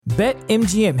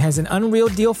BetMGM has an unreal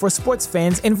deal for sports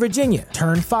fans in Virginia.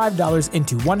 Turn $5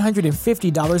 into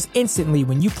 $150 instantly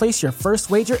when you place your first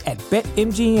wager at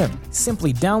BetMGM.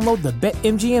 Simply download the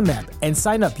BetMGM app and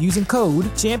sign up using code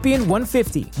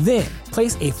Champion150. Then,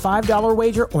 place a $5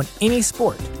 wager on any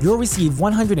sport. You'll receive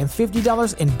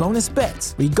 $150 in bonus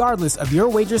bets, regardless of your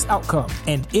wager's outcome.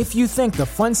 And if you think the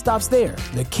fun stops there,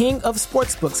 the King of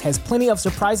Sportsbooks has plenty of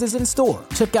surprises in store.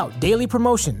 Check out daily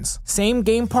promotions,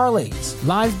 same-game parlays,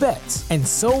 live bets, and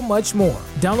so much more.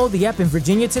 Download the app in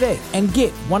Virginia today and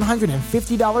get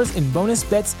 $150 in bonus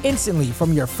bets instantly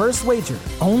from your first wager.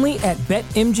 Only at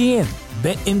BetMGM.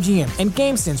 BetMGM and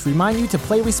GameSense remind you to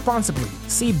play responsibly.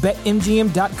 See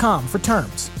BetMGM.com for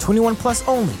terms. 21 plus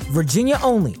only. Virginia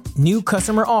only. New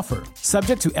customer offer.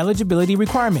 Subject to eligibility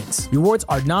requirements. Rewards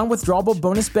are non-withdrawable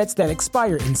bonus bets that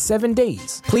expire in 7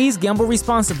 days. Please gamble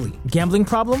responsibly. Gambling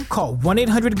problem? Call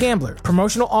 1-800-GAMBLER.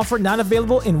 Promotional offer not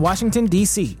available in Washington,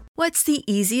 D.C. What's the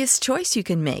easiest choice you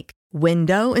can make?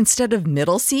 Window instead of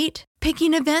middle seat?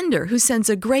 Picking a vendor who sends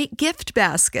a great gift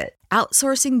basket?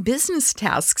 Outsourcing business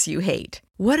tasks you hate?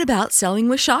 What about selling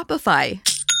with Shopify?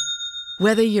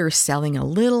 Whether you're selling a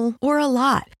little or a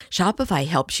lot, Shopify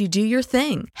helps you do your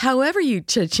thing, however you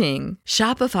cha-ching.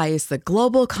 Shopify is the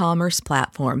global commerce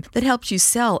platform that helps you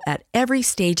sell at every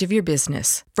stage of your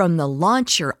business. From the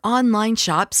launch your online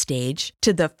shop stage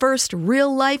to the first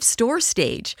real-life store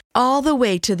stage, all the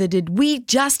way to the did we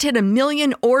just hit 1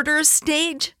 million orders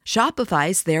stage.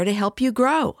 Shopify's there to help you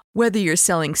grow. Whether you're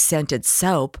selling scented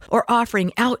soap or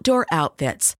offering outdoor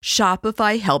outfits,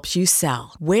 Shopify helps you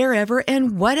sell. Wherever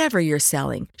and whatever you're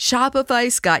selling,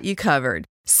 Shopify's got you covered.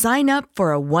 Sign up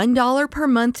for a $1 per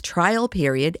month trial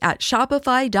period at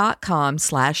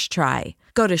shopify.com/try.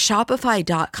 Go to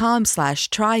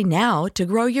shopify.com/try now to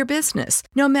grow your business,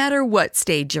 no matter what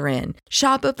stage you're in.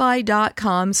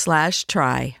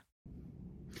 Shopify.com/try.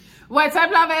 What's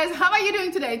up, lovers? How are you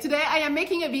doing today? Today I am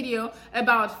making a video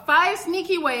about 5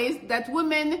 sneaky ways that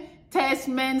women test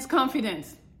men's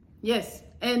confidence. Yes,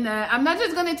 and I'm not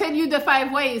just gonna tell you the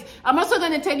 5 ways. I'm also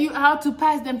gonna tell you how to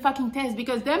pass them fucking tests,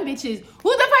 because them bitches,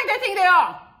 who the fuck they think they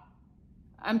are?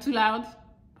 I'm too loud?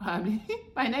 Probably.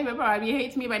 My neighbor probably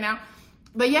hates me by now.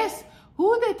 But yes,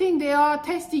 who they think they are,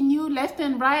 testing you left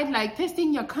and right, like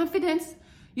testing your confidence?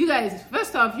 You guys,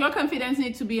 first off, your confidence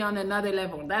needs to be on another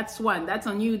level. That's one. That's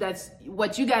on you. That's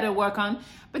what you got to work on.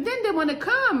 But then they want to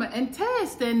come and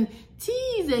test and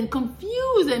tease and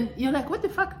confuse. And you're like, what the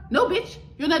fuck? No, bitch.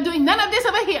 You're not doing none of this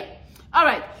over here. All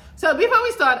right. So before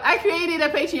we start, I created a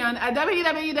Patreon at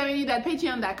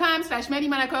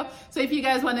www.patreon.com/MellyMonaco. So if you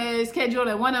guys want to schedule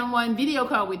a one-on-one video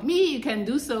call with me, you can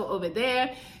do so over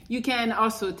there. You can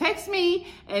also text me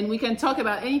and we can talk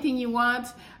about anything you want.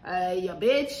 Your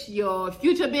bitch, your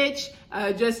future bitch,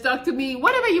 just talk to me,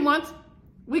 whatever you want,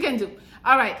 we can do.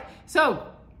 All right, so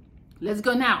let's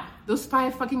go now. Those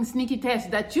 5 fucking sneaky tests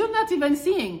that you're not even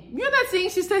seeing. You're not seeing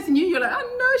she's testing you. You're like, oh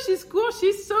no, she's cool,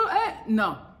 she's so,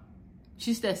 no,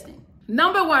 she's testing.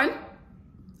 Number 1,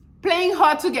 playing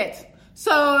hard to get.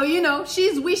 So, you know,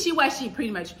 she's wishy-washy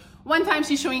pretty much. One time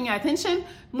she's showing you attention,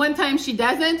 one time she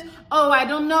doesn't. Oh, I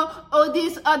don't know, oh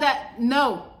this, oh that.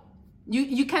 No.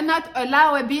 You cannot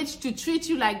allow a bitch to treat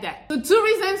you like that. So 2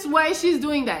 reasons why she's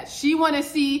doing that. She want to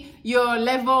see your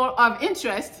level of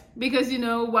interest, because, you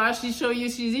know, while she show you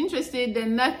she's interested,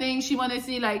 then nothing. She want to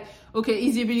see like, okay,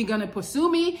 is he really going to pursue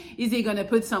me? Is he going to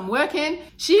put some work in?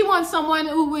 She wants someone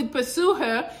who would pursue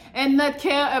her and not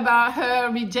care about her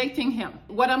rejecting him.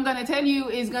 What I'm going to tell you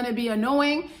is going to be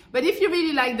annoying, but if you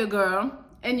really like the girl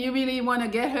and you really want to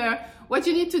get her, what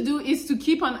you need to do is to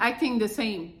keep on acting the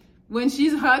same. When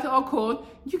she's hot or cold,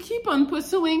 you keep on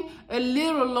pursuing a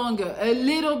little longer, a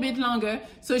little bit longer.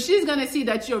 So she's going to see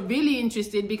that you're really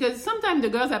interested, because sometimes the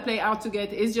girls that play out to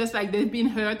get is just like they've been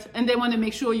hurt and they want to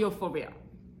make sure you're for real.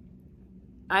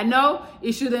 I know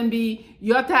it shouldn't be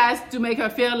your task to make her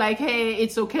feel like, hey,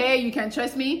 it's okay, you can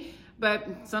trust me. But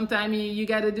sometimes you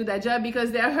got to do that job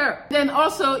because they're hurt. Then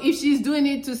also, if she's doing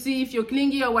it to see if you're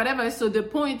clingy or whatever, so the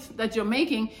point that you're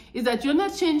making is that you're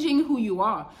not changing who you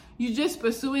are. You're just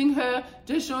pursuing her,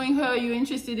 just showing her you're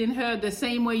interested in her the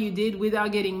same way you did,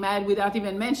 without getting mad, without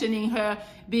even mentioning her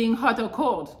being hot or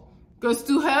cold. Because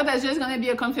to her, that's just going to be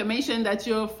a confirmation that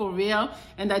you're for real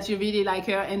and that you really like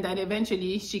her, and that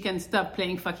eventually she can stop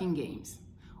playing fucking games.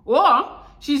 Or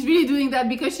she's really doing that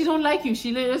because she don't like you.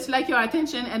 She just like your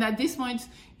attention. And at this point,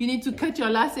 you need to cut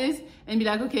your losses and be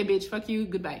like, okay, bitch, fuck you,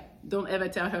 goodbye. Don't ever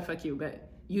tell her fuck you, but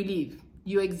you leave.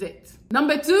 You exit.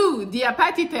 Number 2, the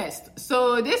apathy test.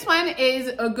 So this one is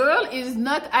a girl is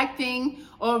not acting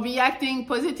or reacting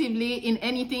positively in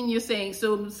anything you're saying.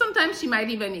 So sometimes she might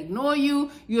even ignore you.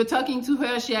 You're talking to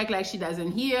her, she acts like she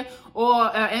doesn't hear, or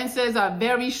her answers are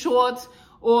very short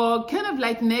or kind of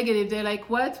like negative. They're like,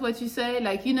 what you say?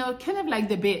 Like, you know, kind of like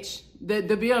the bitch, the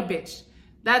beer bitch.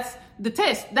 That's the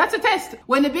test. That's a test.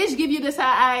 When the bitch give you the side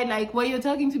eye, like, why you're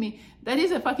talking to me, that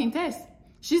is a fucking test.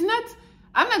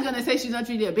 I'm not gonna say she's not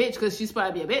really a bitch, because she's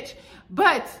probably a bitch,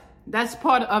 but that's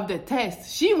part of the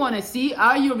test. She wanna see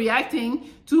how you're reacting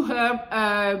to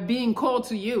her being cold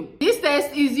to you. This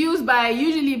test is used by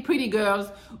usually pretty girls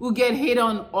who get hit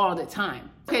on all the time.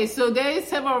 Okay, so there is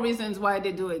several reasons why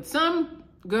they do it. Some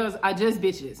girls are just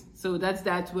bitches, so that's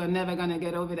that. We're never gonna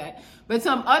get over that. But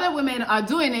some other women are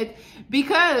doing it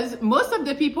because most of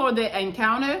the people they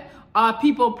encounter are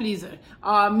people pleaser,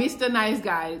 are Mr. Nice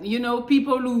Guy, you know,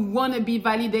 people who want to be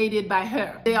validated by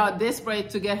her. They are desperate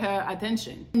to get her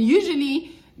attention. And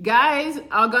usually guys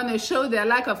are gonna show their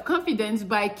lack of confidence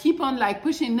by keep on like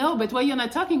pushing, no, but why you're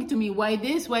not talking to me? Why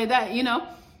this? Why that? You know?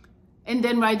 And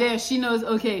then right there, she knows,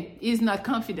 okay, he's not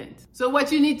confident. So what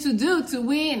you need to do to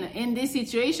win in this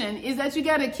situation is that you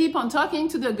gotta keep on talking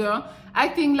to the girl,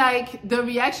 acting like the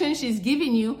reaction she's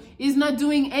giving you is not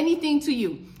doing anything to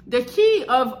you. The key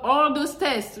of all those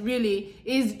tests really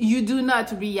is you do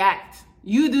not react.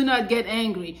 You do not get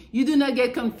angry. You do not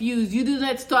get confused. You do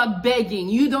not start begging.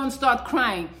 You don't start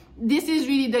crying. This is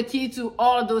really the key to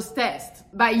all those tests.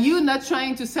 By you not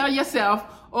trying to sell yourself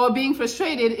or being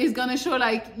frustrated is gonna show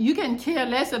like you can care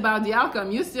less about the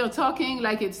outcome. You're still talking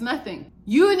like it's nothing.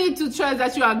 You need to trust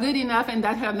that you are good enough and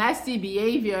that her nasty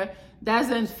behavior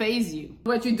doesn't faze you.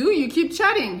 What you do, you keep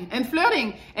chatting and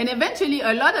flirting, and eventually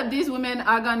a lot of these women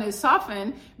are gonna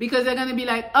soften because they're gonna be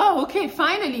like, oh, okay,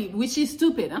 finally, which is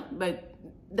stupid, huh? But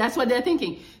that's what they're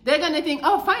thinking. They're gonna think,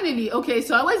 oh, finally, okay,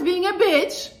 so I was being a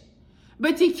bitch,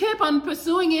 but he kept on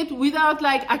pursuing it without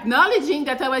like acknowledging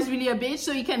that I was really a bitch,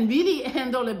 so he can really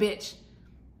handle a bitch.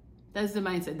 That's the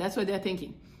mindset. That's what they're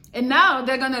thinking. And now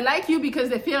they're gonna like you because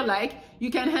they feel like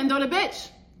you can handle a bitch,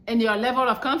 and your level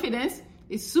of confidence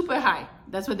is super high.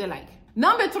 That's what they like.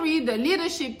 Number 3, the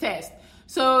leadership test.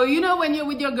 So, you know, when you're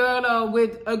with your girl or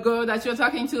with a girl that you're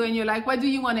talking to and you're like, what do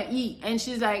you want to eat? And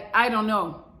she's like, I don't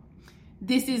know.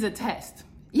 This is a test.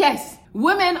 Yes,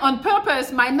 women on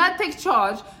purpose might not take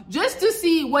charge just to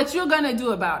see what you're going to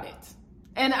do about it.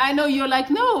 And I know you're like,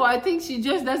 no, I think she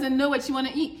just doesn't know what she want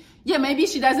to eat. Yeah, maybe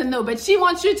she doesn't know, but she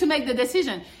wants you to make the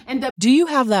decision. And Do you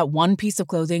have that one piece of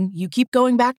clothing you keep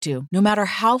going back to, no matter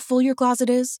how full your closet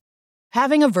is?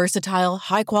 Having a versatile,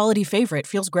 high-quality favorite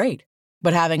feels great,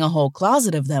 but having a whole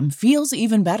closet of them feels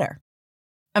even better.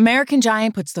 American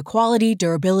Giant puts the quality,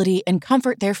 durability, and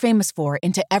comfort they're famous for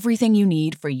into everything you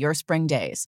need for your spring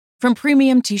days. From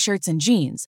premium t-shirts and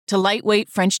jeans to lightweight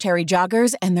French terry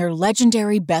joggers and their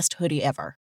legendary best hoodie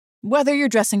ever. Whether you're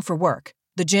dressing for work,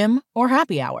 the gym, or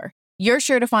happy hour, you're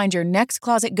sure to find your next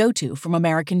closet go-to from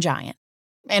American Giant.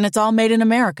 And it's all made in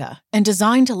America and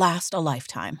designed to last a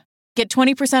lifetime. Get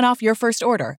 20% off your first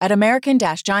order at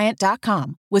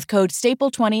american-giant.com with code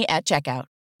STAPLE20 at checkout.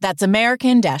 That's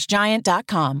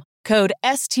american-giant.com, code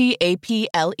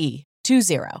STAPLE20.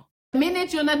 The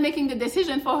minute you're not making the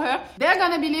decision for her, they're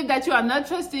going to believe that you are not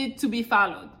trusted to be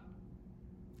followed.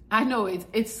 I know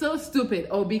it's so stupid.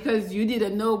 Oh, because you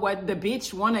didn't know what the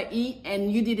bitch want to eat and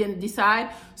you didn't decide,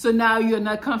 so now you're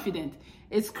not confident.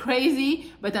 It's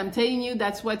crazy, but I'm telling you,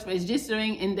 that's what's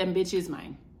registering in them bitches'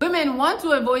 mind. Women want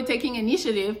to avoid taking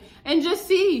initiative and just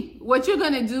see what you're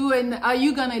gonna do and are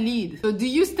you gonna lead. So do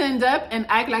you stand up and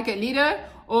act like a leader,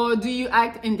 or do you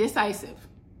act indecisive?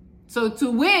 So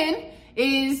to win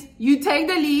is you take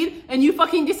the lead and you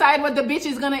fucking decide what the bitch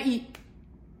is gonna eat.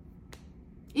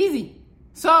 Easy.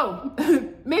 So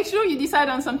make sure you decide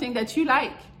on something that you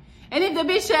like. And if the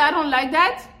bitch say, I don't like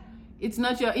that, it's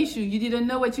not your issue. You didn't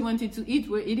know what you wanted to eat.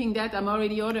 We're eating that. I'm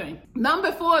already ordering.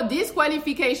 Number 4,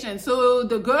 disqualification. So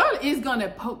the girl is gonna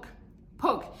poke.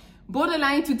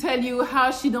 Borderline to tell you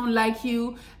how she don't like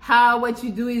you, how what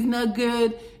you do is not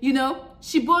good. You know,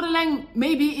 she borderline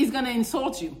maybe is gonna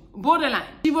insult you. Borderline.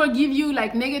 She will give you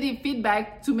like negative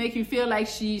feedback to make you feel like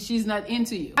she's not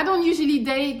into you. I don't usually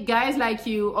date guys like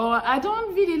you, or I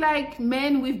don't really like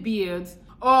men with beards.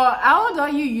 Or how old are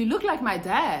you? You look like my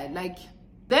dad. Like,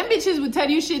 them bitches would tell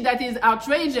you shit that is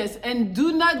outrageous, and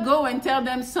do not go and tell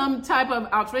them some type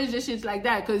of outrageous shit like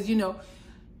that, because, you know,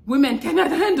 women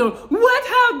cannot handle, what,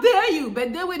 how dare you?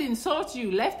 But they would insult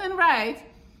you left and right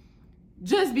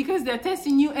just because they're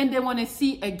testing you and they want to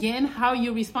see again how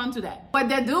you respond to that. What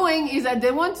they're doing is that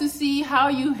they want to see how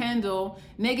you handle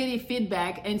negative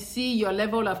feedback and see your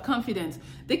level of confidence.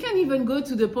 They can even go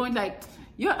to the point like,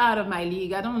 you're out of my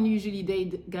league. I don't usually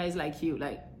date guys like you.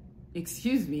 Like,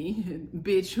 excuse me,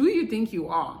 bitch, who you think you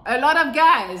are? A lot of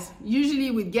guys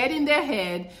usually would get in their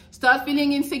head, start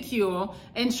feeling insecure,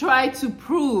 and try to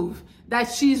prove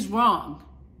that she's wrong.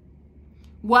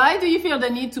 Why do you feel the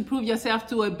need to prove yourself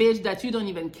to a bitch that you don't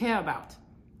even care about?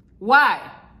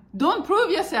 Why? Don't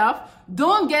prove yourself.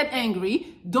 Don't get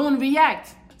angry. Don't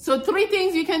react. So 3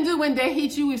 things you can do when they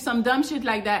hit you with some dumb shit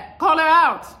like that. Call her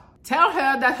out. Tell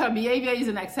her that her behavior is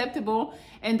unacceptable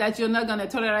and that you're not going to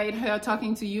tolerate her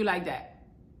talking to you like that.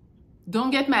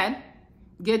 Don't get mad.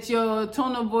 Get your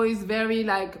tone of voice very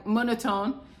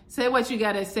monotone. Say what you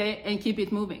got to say and keep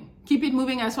it moving. Keep it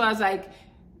moving as far as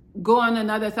go on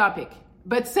another topic.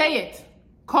 But say it.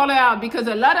 Call her out, because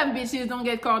a lot of bitches don't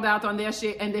get called out on their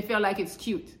shit and they feel like it's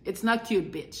cute. It's not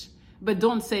cute, bitch. But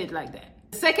don't say it like that.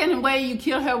 The second way you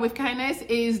kill her with kindness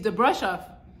is the brush off.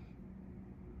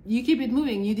 You keep it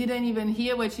moving. You didn't even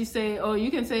hear what she said, or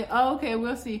you can say, oh, okay,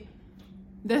 we'll see.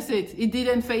 That's it. It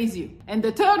didn't faze you. And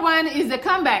the third one is the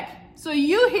comeback. So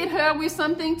you hit her with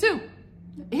something too.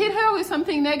 Hit her with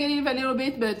something negative a little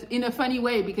bit, but in a funny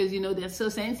way, because, they're so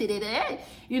sensitive.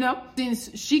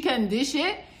 Since she can dish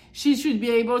it, she should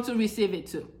be able to receive it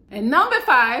too. And number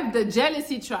 5, the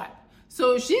jealousy trap.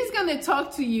 So she's going to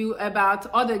talk to you about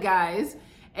other guys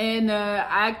and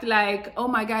act like, oh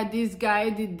my God, this guy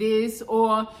did this.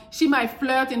 Or she might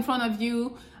flirt in front of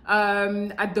you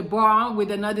at the bar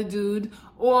with another dude.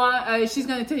 Or she's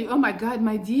going to tell you, oh my God,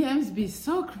 my DMs be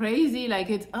so crazy.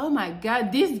 Oh my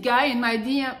God, this guy in my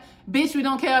DM. Bitch, we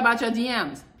don't care about your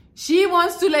DMs. She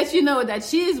wants to let you know that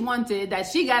she is wanted, that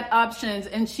she got options,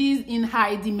 and she's in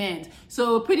high demand.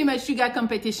 So pretty much she got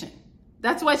competition.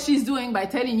 That's what she's doing by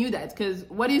telling you that, because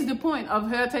what is the point of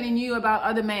her telling you about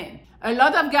other men? A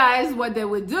lot of guys, what they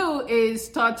would do is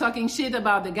start talking shit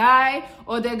about the guy,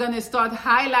 or they're going to start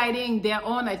highlighting their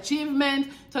own achievement,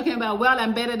 talking about, well,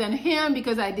 I'm better than him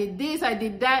because I did this, I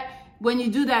did that. When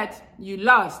you do that, you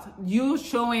lost. You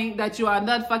showing that you are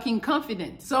not fucking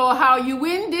confident. So how you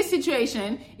win this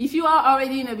situation, if you are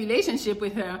already in a relationship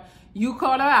with her, you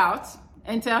call her out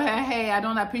and tell her, hey, I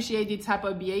don't appreciate this type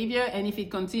of behavior, and if it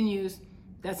continues,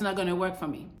 that's not going to work for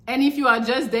me. And if you are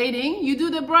just dating, you do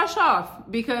the brush off,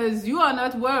 because you are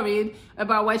not worried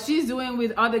about what she's doing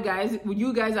with other guys.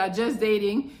 You guys are just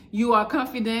dating. You are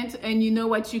confident and you know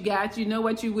what you got. You know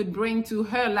what you would bring to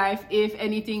her life if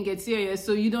anything gets serious.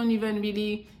 So you don't even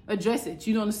really address it.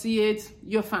 You don't see it.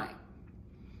 You're fine.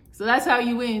 So that's how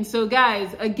you win. So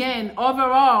guys, again,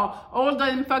 overall, all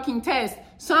them fucking tests,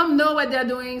 some know what they're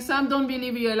doing. Some don't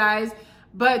really realize.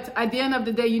 But at the end of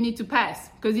the day, you need to pass.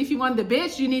 Because if you want the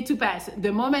bitch, you need to pass.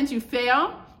 The moment you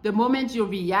fail, the moment you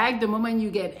react, the moment you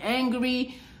get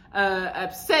angry,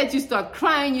 upset, you start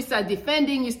crying, you start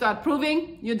defending, you start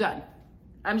proving, you're done.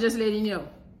 I'm just letting you know.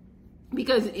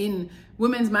 Because in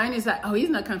women's mind, it's like, oh, he's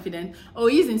not confident. Oh,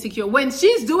 he's insecure. When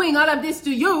she's doing all of this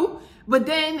to you, but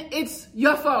then it's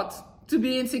your fault to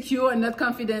be insecure and not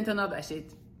confident and all that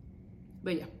shit.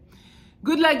 But yeah.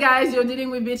 Good luck, guys. You're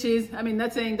dealing with bitches. I mean,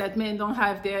 not saying that men don't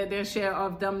have their share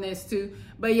of dumbness too.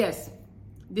 But yes,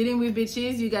 dealing with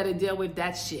bitches, you got to deal with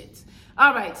that shit.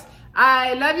 All right.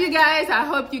 I love you guys. I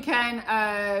hope you can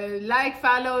like,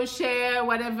 follow, share,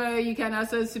 whatever. You can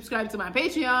also subscribe to my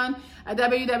Patreon at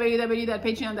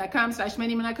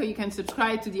www.patreon.com/MellyMonaco. You can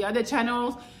subscribe to the other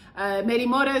channels. Melly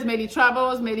Motors, Melly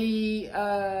Travels,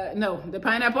 The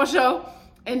Pineapple Show.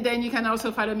 And then you can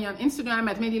also follow me on Instagram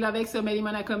at MellyLoveXO, Melly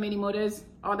Monaco, Melly Motors,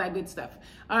 all that good stuff.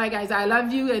 All right, guys, I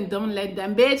love you, and don't let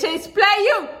them bitches play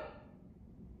you.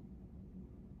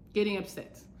 Getting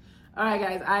upset. All right,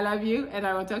 guys, I love you, and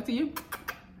I will talk to you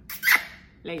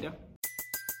later.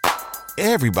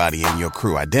 Everybody in your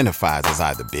crew identifies as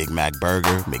either Big Mac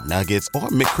Burger, McNuggets, or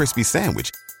McCrispy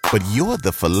Sandwich. But you're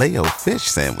the Filet-O-Fish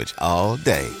Sandwich all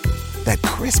day. That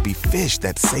crispy fish,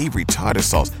 that savory tartar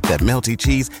sauce, that melty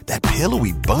cheese, that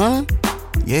pillowy bun.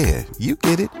 Yeah, you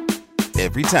get it.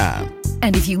 Every time.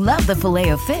 And if you love the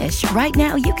Filet-O-Fish, right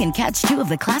now you can catch 2 of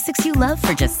the classics you love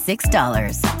for just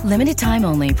 $6. Limited time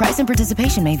only. Price and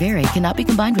participation may vary. Cannot be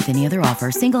combined with any other offer.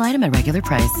 Single item at regular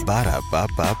price.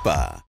 Ba-da-ba-ba-ba.